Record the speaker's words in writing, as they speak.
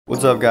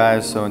What's up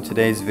guys? So in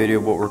today's video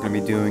what we're going to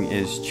be doing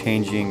is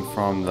changing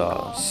from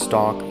the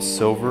stock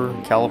silver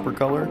caliper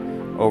color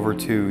over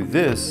to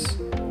this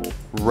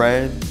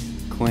red,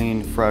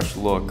 clean, fresh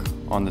look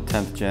on the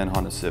 10th gen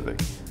Honda Civic.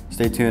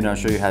 Stay tuned and I'll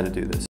show you how to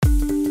do this.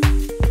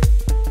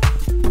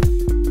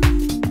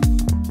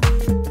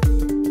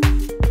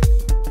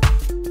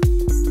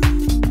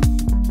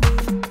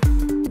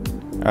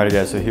 Alright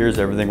guys, so here's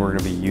everything we're going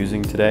to be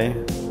using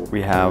today.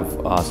 We have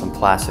some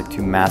plastic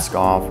to mask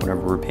off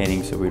whenever we're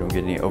painting so we don't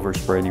get any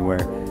overspray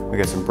anywhere. We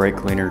got some brake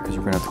cleaner because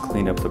we're going to have to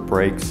clean up the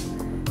brakes.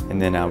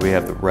 And then we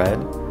have the red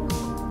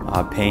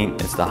paint,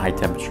 it's the high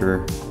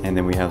temperature. And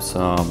then we have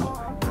some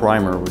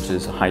primer, which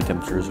is high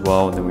temperature as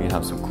well. And then we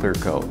have some clear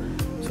coat.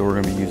 So we're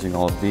going to be using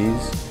all of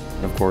these.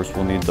 And of course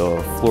we'll need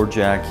the floor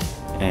jack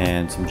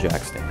and some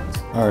jack stands.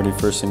 Alrighty,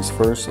 first things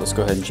first, let's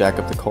go ahead and jack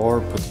up the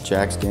car, put the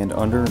jack stand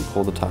under and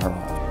pull the tire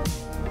off.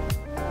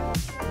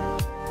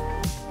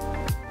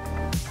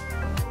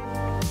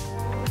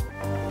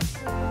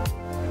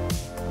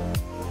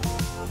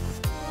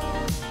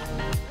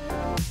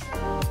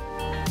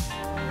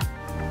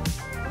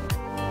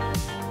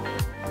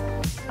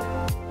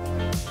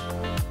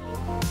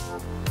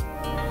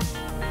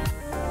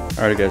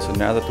 Alright guys, so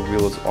now that the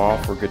wheel is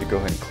off, we're good to go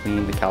ahead and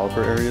clean the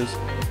caliper areas.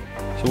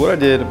 So what I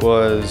did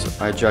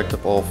was I jacked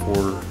up all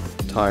 4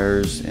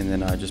 tires and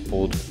then I just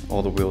pulled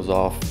all the wheels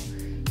off.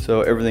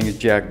 So everything is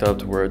jacked up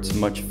to where it's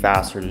much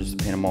faster to just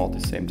paint them all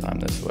at the same time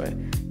this way.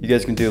 You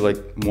guys can do like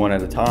 1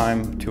 at a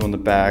time, 2 on the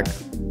back,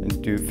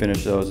 and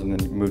finish those and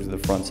then move to the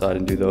front side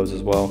and do those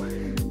as well.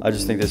 I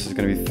just think this is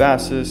going to be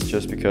fastest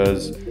just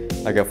because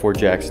I got 4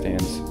 jack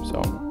stands.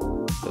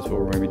 So that's what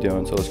we're going to be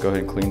doing. So let's go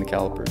ahead and clean the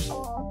calipers.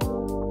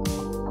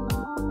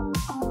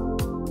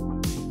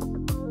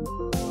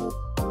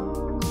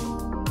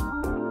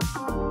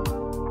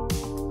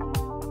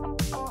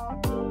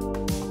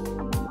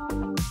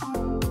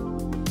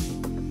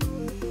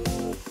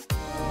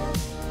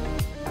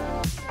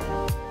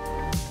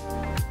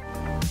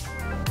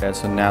 Okay,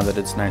 so now that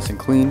it's nice and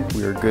clean,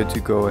 we are good to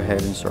go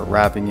ahead and start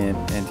wrapping it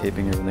and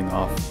taping everything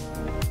off.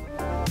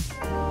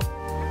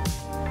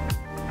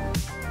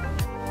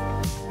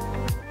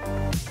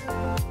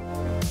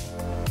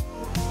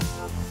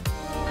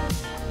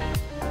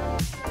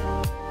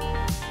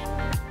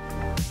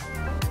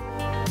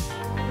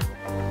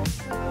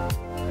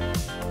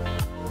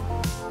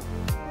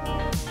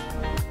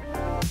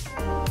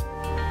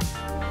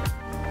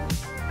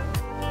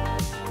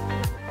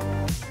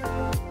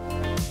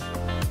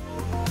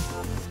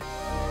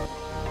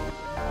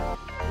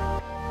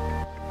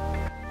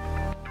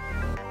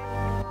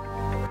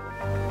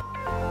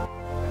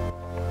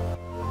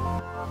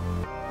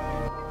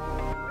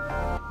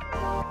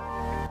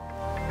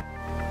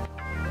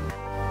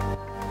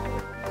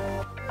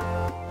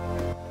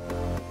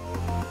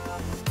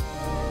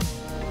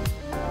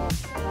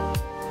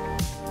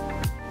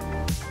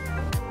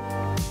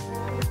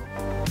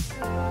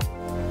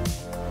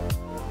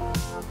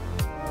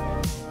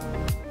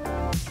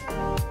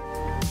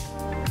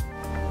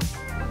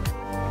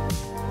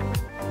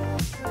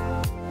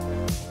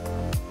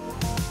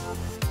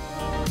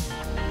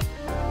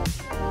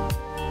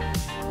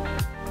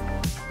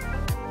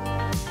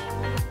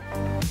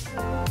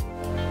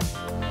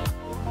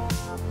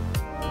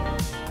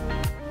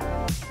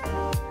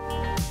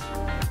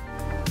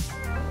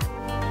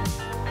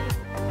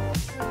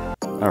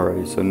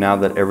 Alrighty, so now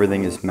that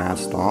everything is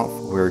masked off,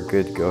 we're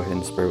good to go ahead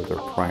and spray with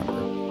our primer.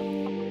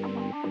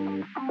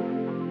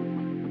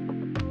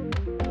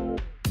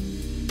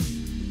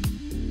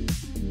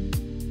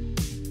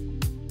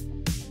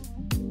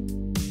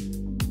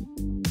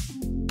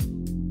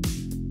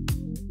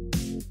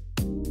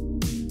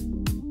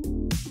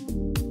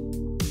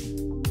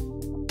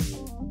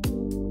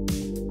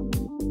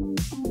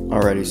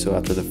 Alrighty, so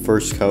after the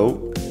first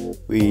coat,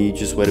 we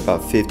just wait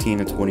about 15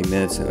 to 20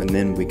 minutes and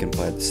then we can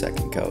apply the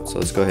second coat. So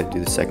let's go ahead and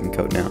do the second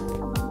coat now.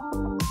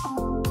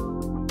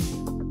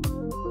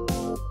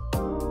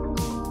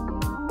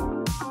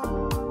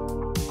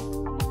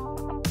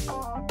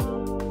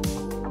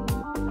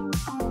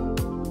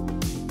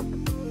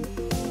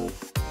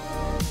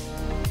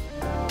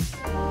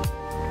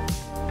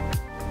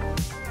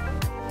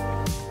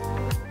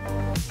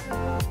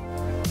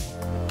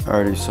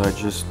 Alrighty, so I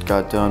just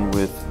got done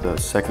with the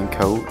second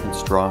coat.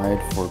 It's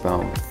dried for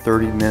about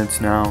 30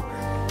 minutes now.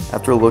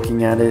 After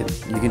looking at it,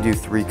 you can do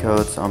 3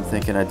 coats. I'm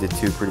thinking I did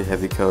 2 pretty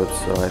heavy coats,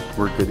 so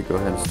we're good to go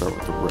ahead and start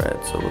with the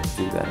red. So let's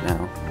do that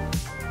now.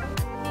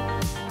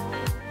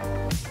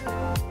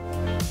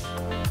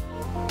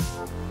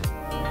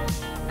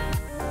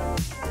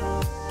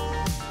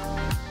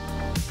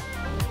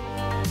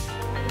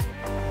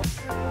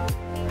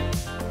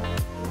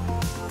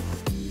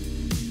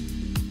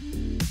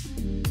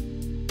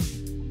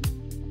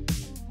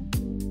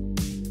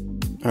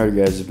 Alright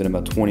guys, it's been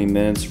about 20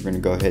 minutes. We're going to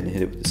go ahead and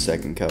hit it with the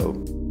second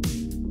coat.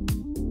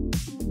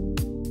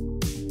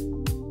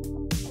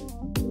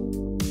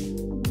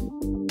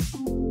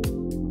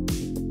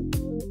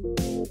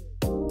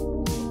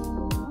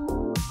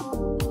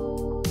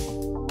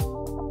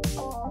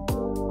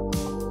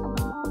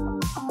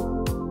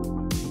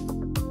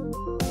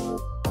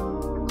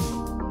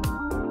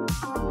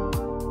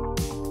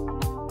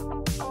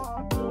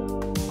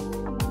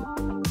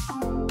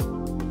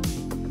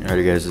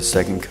 Alrighty guys, the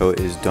second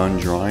coat is done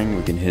drying.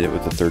 We can hit it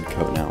with the third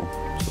coat now.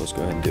 So let's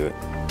go ahead and do it.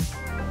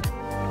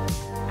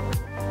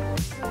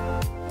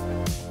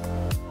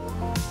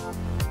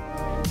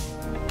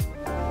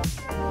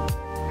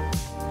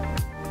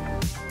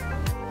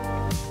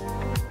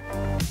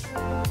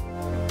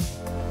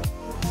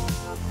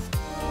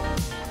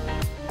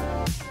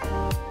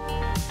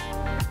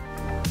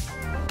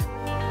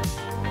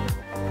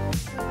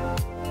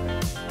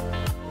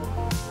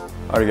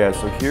 Alright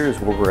guys, so here's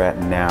where we're at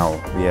now.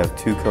 We have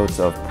 2 coats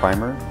of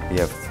primer, we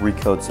have 3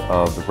 coats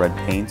of the red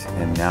paint,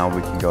 and now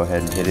we can go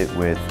ahead and hit it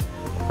with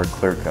our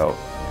clear coat.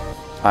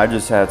 I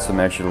just had some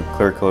extra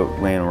clear coat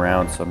laying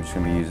around, so I'm just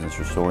going to be using this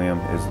Rust-Oleum.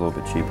 It's a little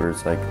bit cheaper,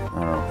 it's like, I don't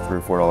know,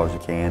 $3 or $4 a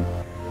can.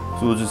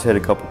 So we'll just hit a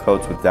couple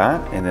coats with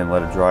that and then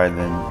let it dry, and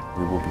then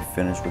we will be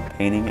finished with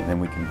painting, and then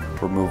we can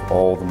remove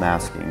all the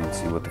masking and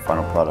see what the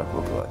final product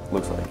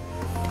looks like.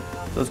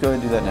 So let's go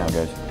ahead and do that now,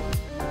 guys.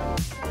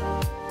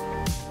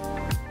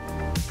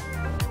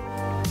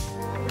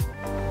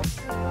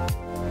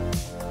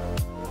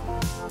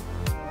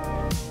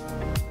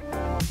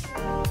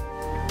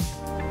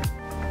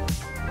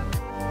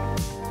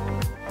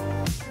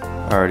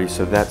 Alrighty,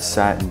 so that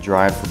sat and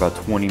dried for about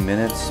 20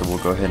 minutes, so we'll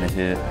go ahead and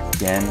hit it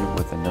again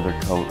with another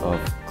coat of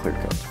clear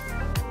coat.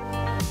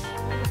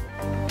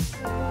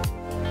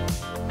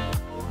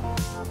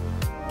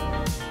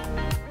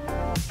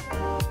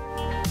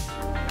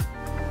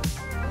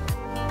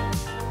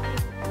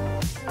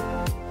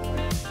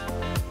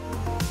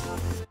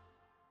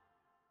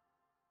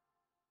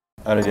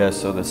 Alright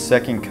guys, so the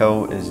second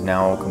coat is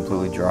now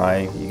completely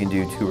dry. You can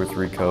do 2 or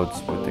 3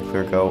 coats with the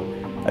clear coat.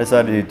 I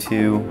decided to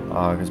do 2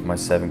 because my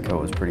 7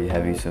 coat was pretty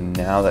heavy. So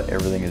now that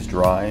everything is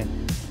dry,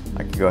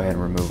 I can go ahead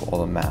and remove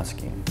all the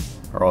masking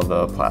or all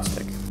the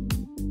plastic.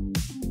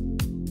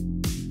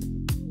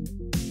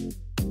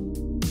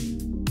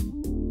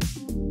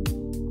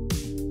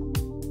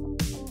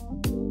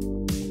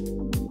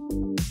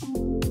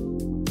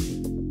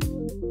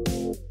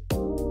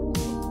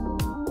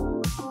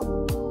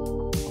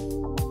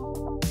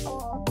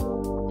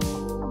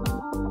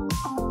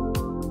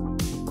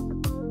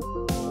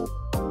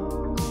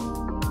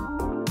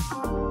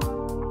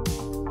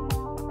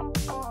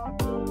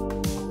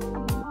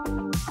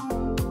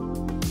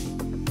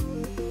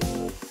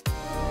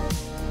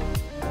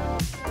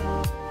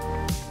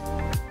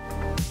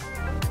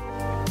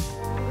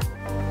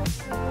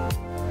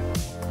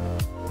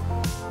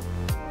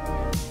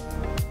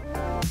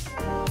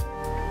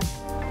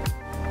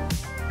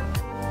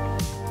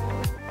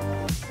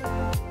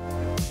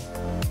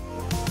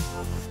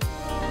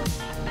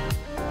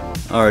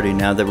 Alrighty,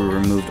 now that we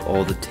removed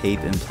all the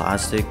tape and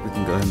plastic, we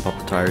can go ahead and pop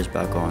the tires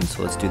back on,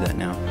 so let's do that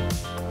now.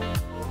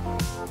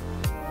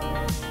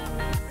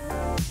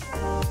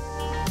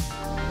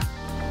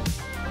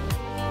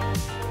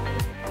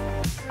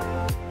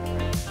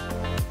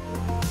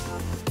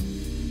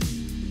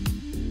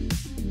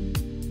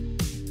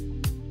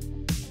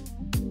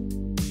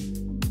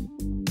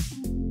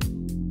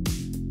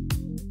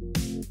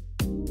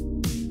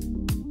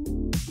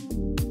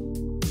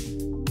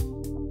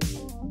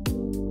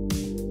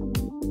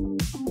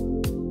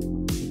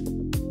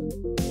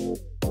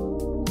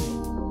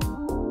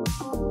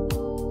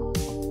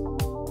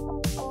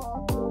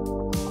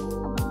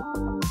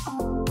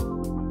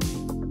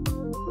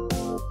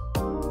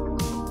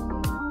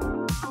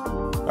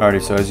 Alrighty,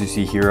 so as you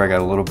see here, I got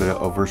a little bit of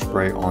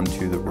overspray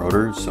onto the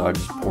rotors, so I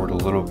just poured a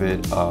little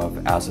bit of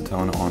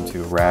acetone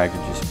onto a rag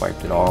and just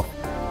wiped it off.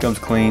 It comes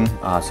clean,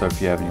 so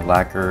if you have any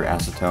lacquer,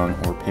 acetone,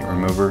 or paint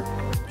remover,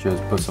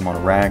 just put some on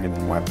a rag and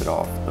then wipe it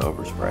off, the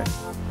overspray.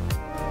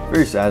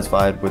 Very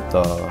satisfied with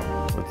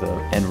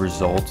the end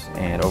result,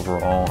 and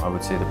overall I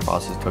would say the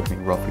process took me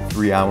roughly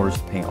 3 hours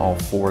to paint all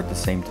 4 at the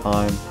same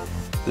time.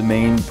 The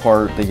main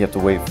part that you have to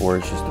wait for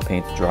is just the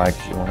paint to dry,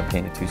 because you don't want to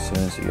paint it too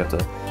soon, so you have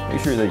to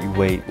make sure that you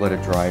wait, let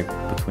it dry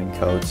between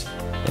coats,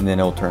 and then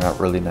it'll turn out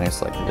really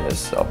nice like it is.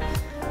 So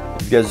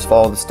if you guys just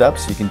follow the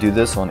steps, you can do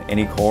this on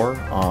any car.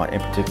 In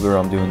particular,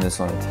 I'm doing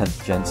this on a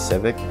 10th gen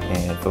Civic,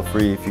 and feel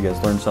free, if you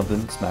guys learned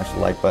something, smash the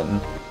like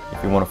button.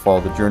 If you want to follow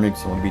the journey,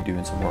 because I'm going to be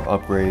doing some more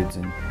upgrades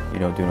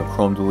and doing a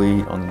chrome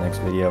delete on the next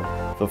video,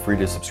 feel free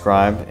to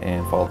subscribe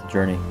and follow the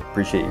journey.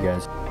 Appreciate you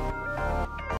guys.